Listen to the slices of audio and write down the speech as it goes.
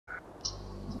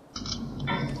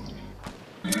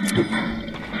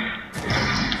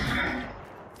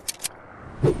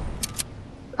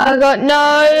I got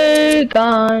no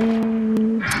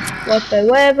gun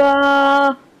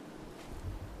whatsoever.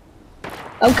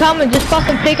 I'm coming, just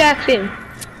fucking pickaxe him.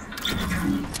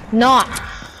 Nice.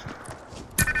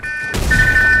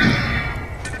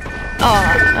 Oh.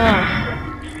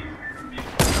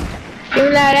 Give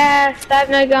me that ass, I have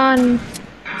no gun.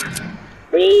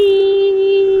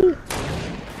 Whee!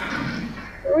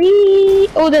 Whee!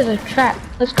 Oh, there's a trap.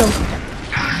 Let's go.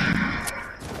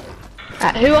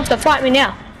 Alright, who wants to fight me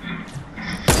now?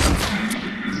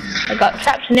 I got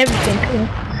traps and everything.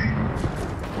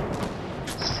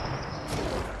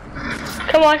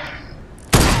 Come on.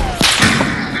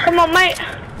 Come on, mate.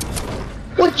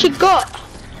 What you got?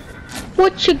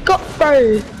 What you got,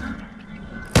 bro?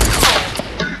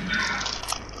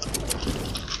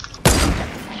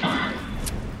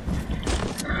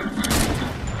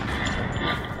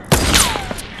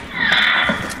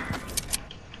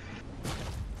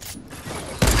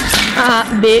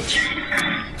 Bitch.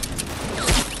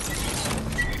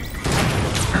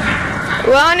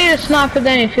 Well, I need a sniper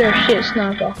then if you're a shit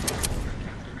sniper.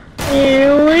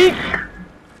 You weak.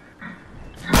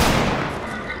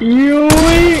 You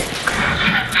weak.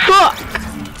 Fuck.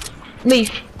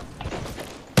 Leave.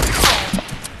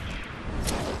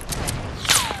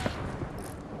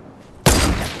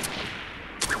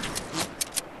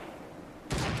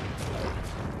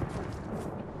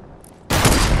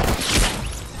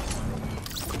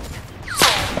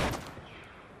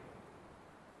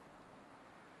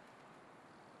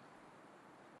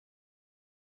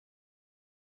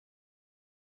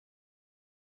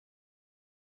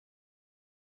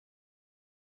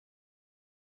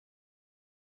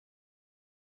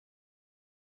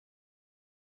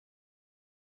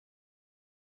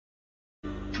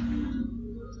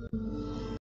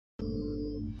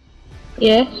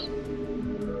 Yes.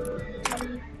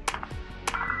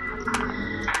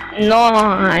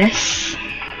 Nice.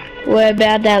 What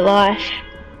about that life?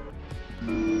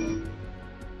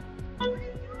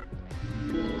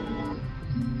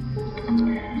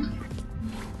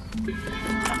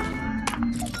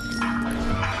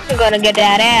 I'm gonna get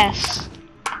that ass.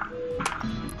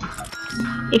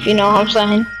 If you know what I'm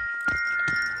saying.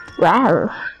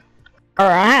 Wow.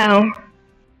 Wow.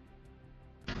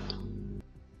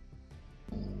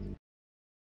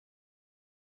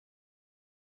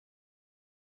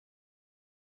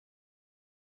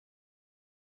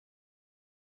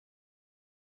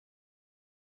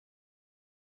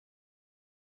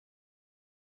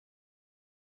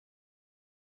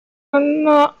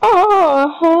 No.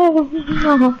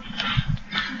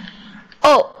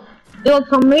 Oh, you want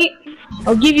some meat?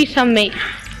 I'll give you some meat.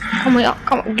 Come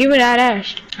on, give me that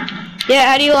ass.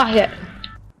 Yeah, how do you like it?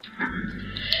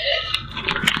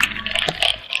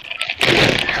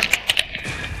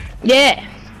 Yeah,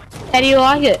 how do you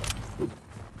like it?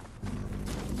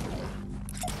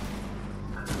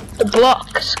 The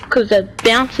blocks, cause the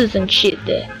bounces and shit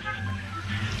there.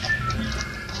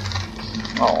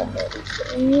 Oh man.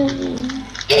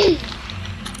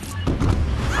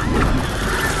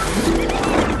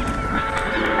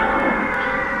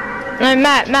 No,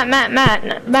 Matt.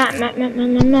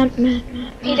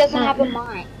 He doesn't have a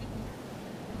mic.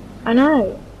 I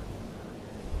know.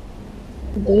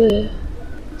 Duh.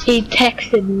 He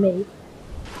texted me.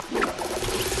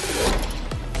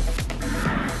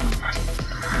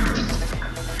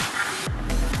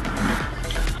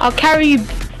 I'll carry you.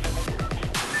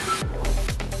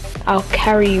 I'll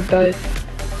carry you both.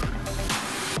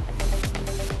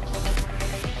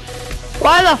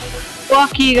 Why the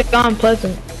fuck are you going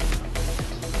Pleasant?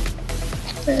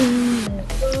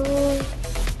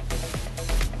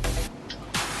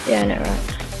 Yeah, I know, right?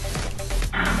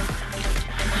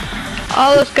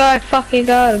 Oh, this guy fucking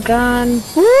got a gun.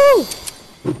 Woo!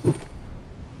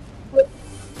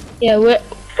 Yeah,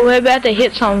 we're about to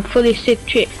hit some fully sick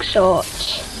trick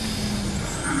shots.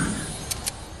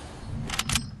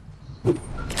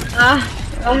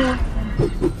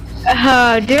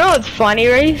 Do you know what's funny,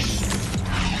 Rhyce?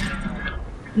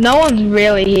 No one's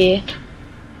really here.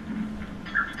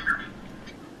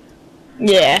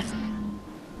 Yeah.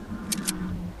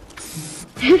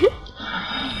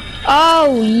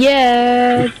 Oh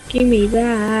yeah, give me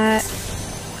that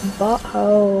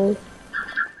butthole.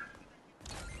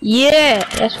 Yeah,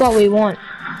 that's what we want.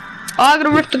 Oh, I got a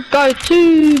rift to go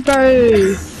too,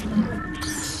 bro.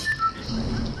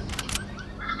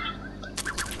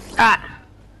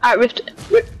 Alright,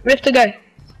 rift to go.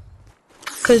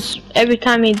 Cause every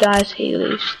time he dies, he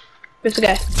leaves. Rift to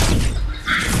go.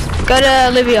 Go to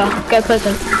Olivia. Go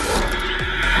Pleasant.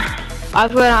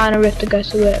 I've got on a rift to go,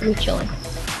 so we're chilling.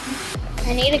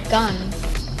 I need a gun.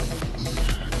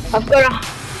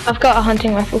 I've got a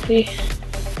hunting rifle for you.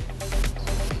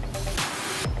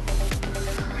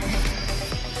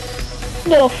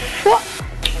 The fuck?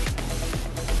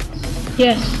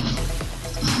 Yes.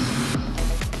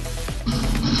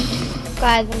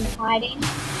 Guys, I'm hiding.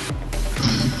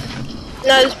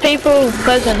 No, there's people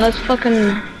present. Let's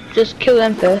fucking just kill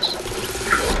them first.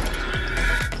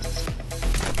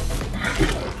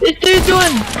 This dude's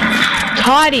doing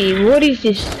tidy. What is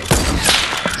this?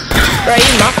 Bro,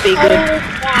 he must be good.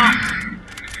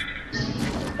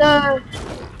 No.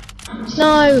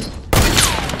 No.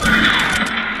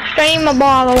 Streamer,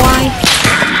 by the way.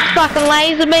 Fucking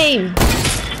laser beam.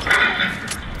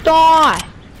 Die.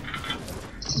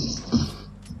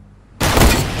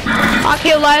 I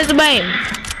kill laser beam.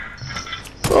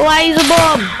 Laser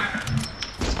bomb.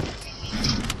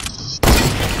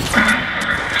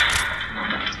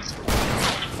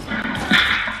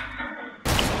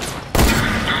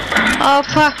 Oh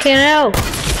fucking hell.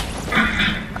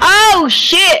 Oh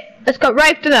shit! It's got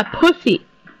raped in a pussy.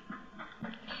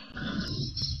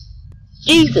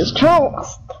 Jesus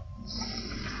Christ.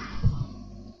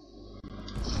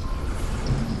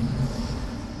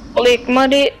 Lick my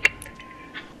dick.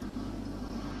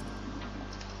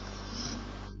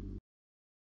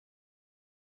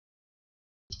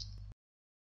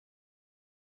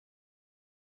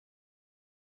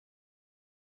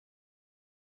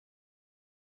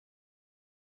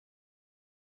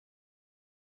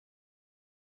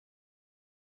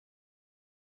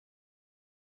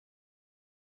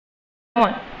 Come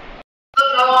on.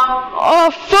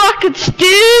 Oh fuck, it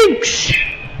stinks!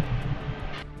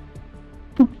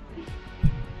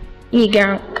 You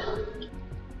drunk.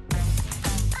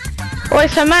 Oi,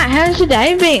 so Matt, how's your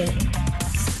day been?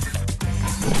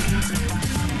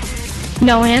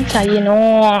 No answer, you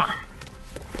know.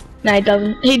 No, he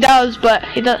doesn't. He does, but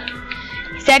he does.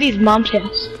 He's at his mum's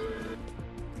house.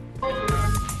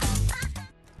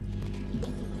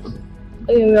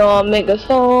 You're mega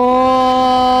soul.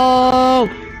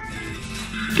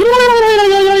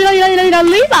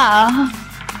 Lila.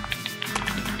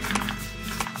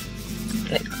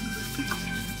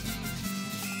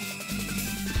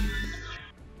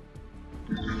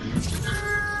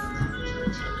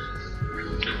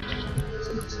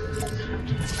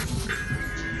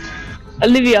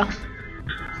 Olivia.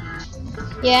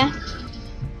 Yeah.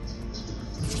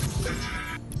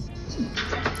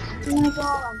 Oh my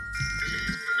god.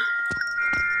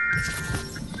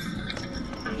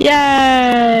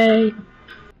 Yay!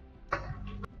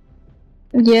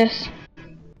 Yes.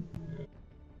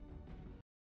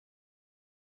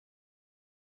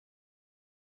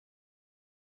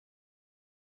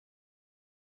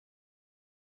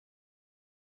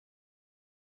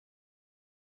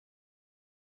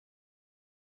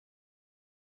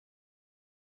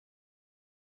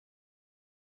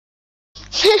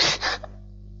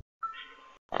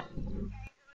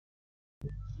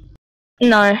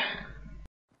 No.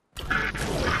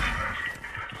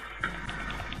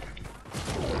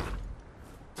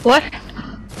 What?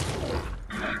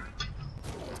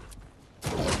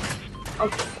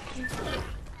 Okay.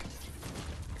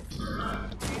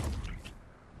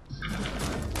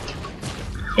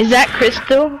 Is that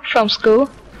Crystal from school?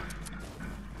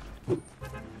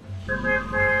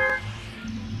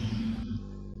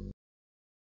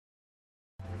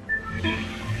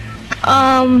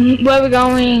 Where are we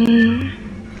going?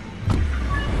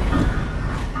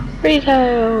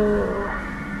 Retail.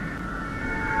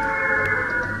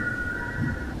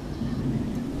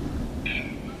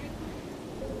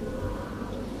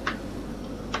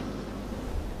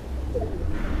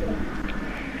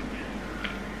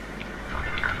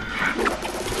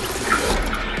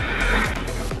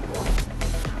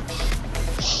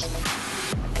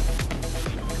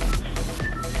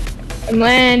 I'm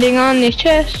landing on this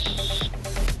chest.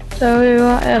 So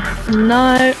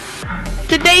no.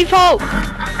 The default!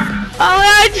 Oh,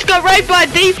 I just got raped by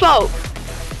default!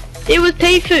 It was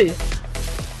Tifu.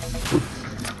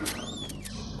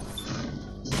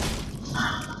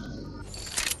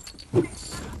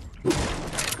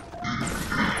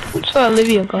 That's what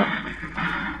Olivia got.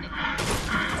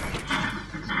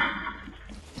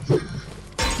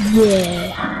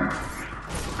 Yeah.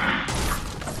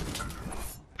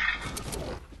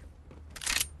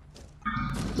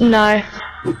 No.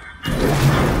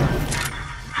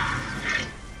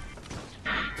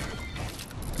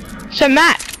 So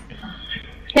Matt,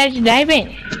 how's your day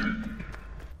been?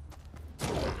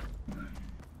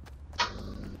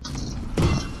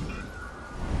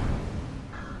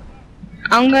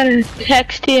 I'm gonna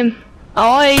text him.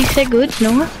 Oh, he said good.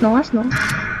 Nice, nice,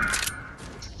 nice.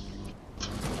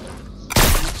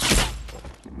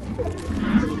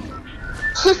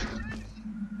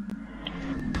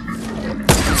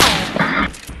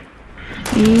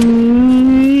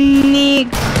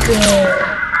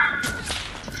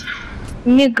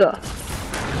 Nigga.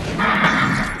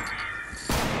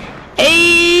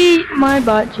 Hey, my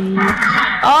butt cheeks.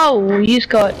 Oh, you just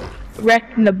got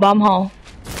wrecked in the bum hole.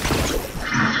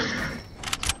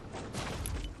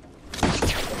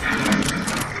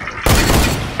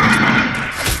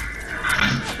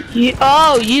 You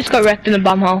just got wrecked in the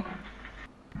bum hole.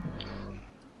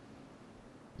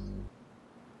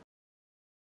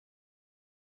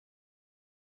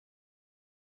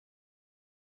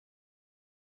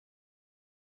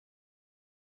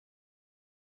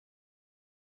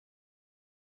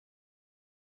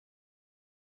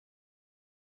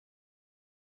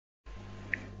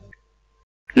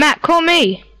 Matt, call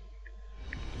me.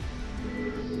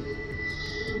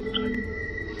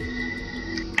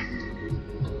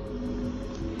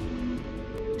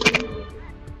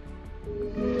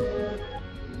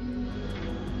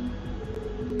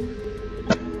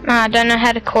 I don't know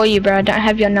how to call you, bro. I don't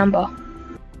have your number.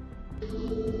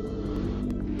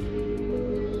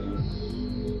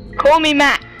 Call me,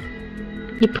 Matt.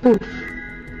 You poof.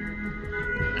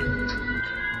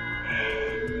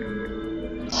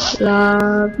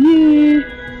 Love you.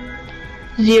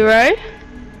 0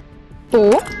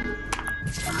 4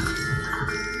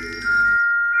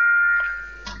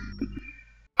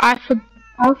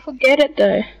 I'll forget it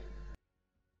though.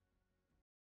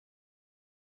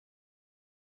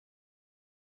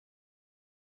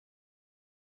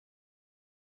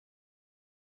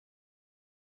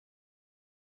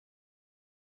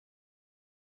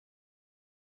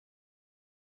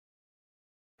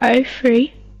 Oh,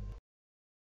 3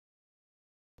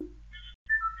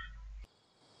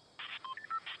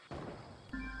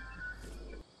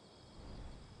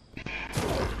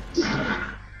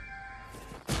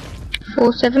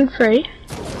 4 7 3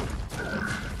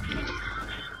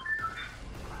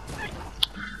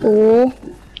 4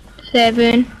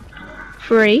 7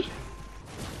 3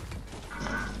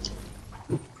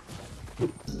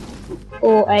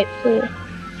 4 8 4.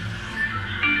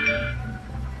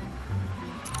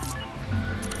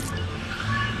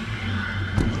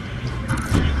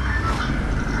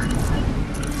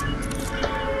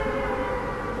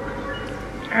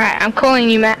 Alright, I'm calling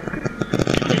you, Matt.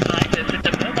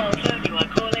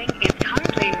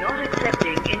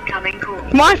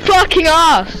 My fucking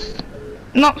ass!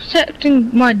 Not accepting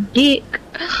my dick.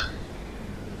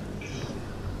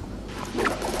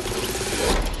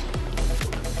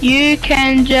 You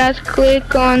can just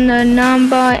click on the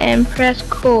number and press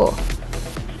call.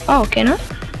 Oh, can I?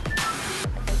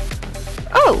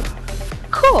 Oh,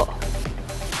 cool.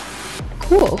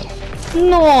 Cool.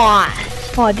 Nice.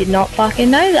 I did not fucking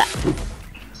know that.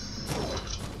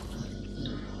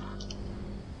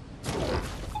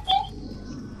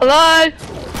 Hello?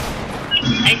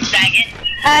 Hey, faggot.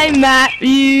 Hey, Matt,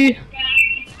 you.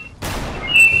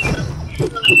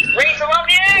 Rhyce, I love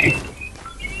you!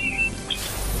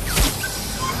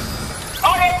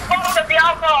 Oh, that's fucked up the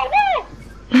alcohol,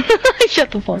 woo!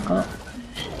 Shut the fuck up.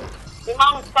 Your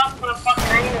mom's fucked with a fucking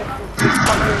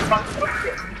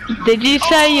anus. Did you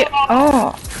say you?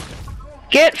 Oh.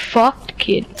 Get fucked,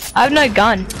 kid. I have no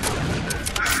gun.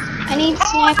 I need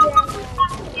sniper.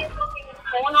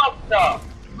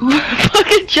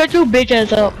 Fucking shut your bitch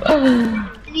ass up.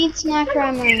 I need sniper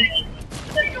ammo.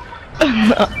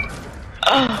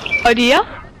 Idea?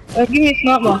 Oh, give me a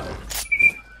sniper.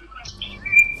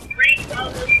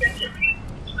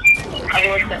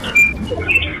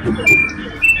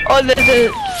 Oh, there's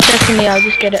a destiny. I'll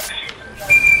just get it.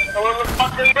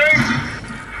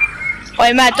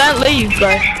 Wait, Matt, don't leave, bro.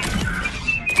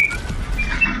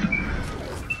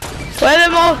 Where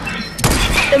are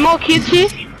there more kids here?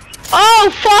 Oh,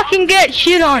 fucking get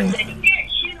shit on. Wait,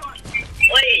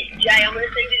 Jay, I'm gonna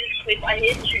send you this clip. I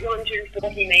hit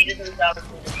 240 meters and stuff.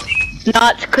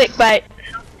 Nah, it's clickbait.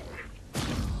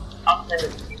 I'll send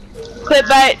it.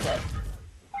 Clickbait.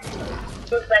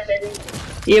 Clickbait, baby.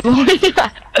 Yeah, boy.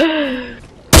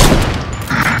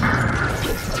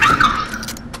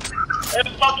 Where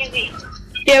the fuck is he?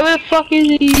 Yeah, where the fuck is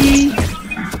he?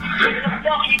 Where the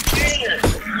fuck is he doing this?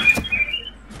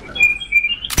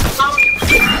 Mum,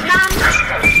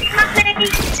 baby,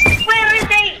 where is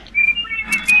he?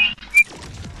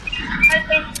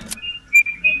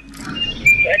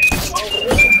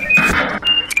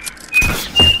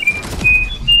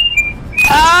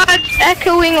 Ah, it's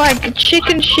echoing like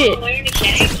chicken shit.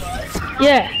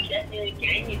 Yeah.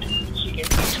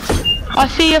 I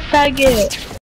see a faggot.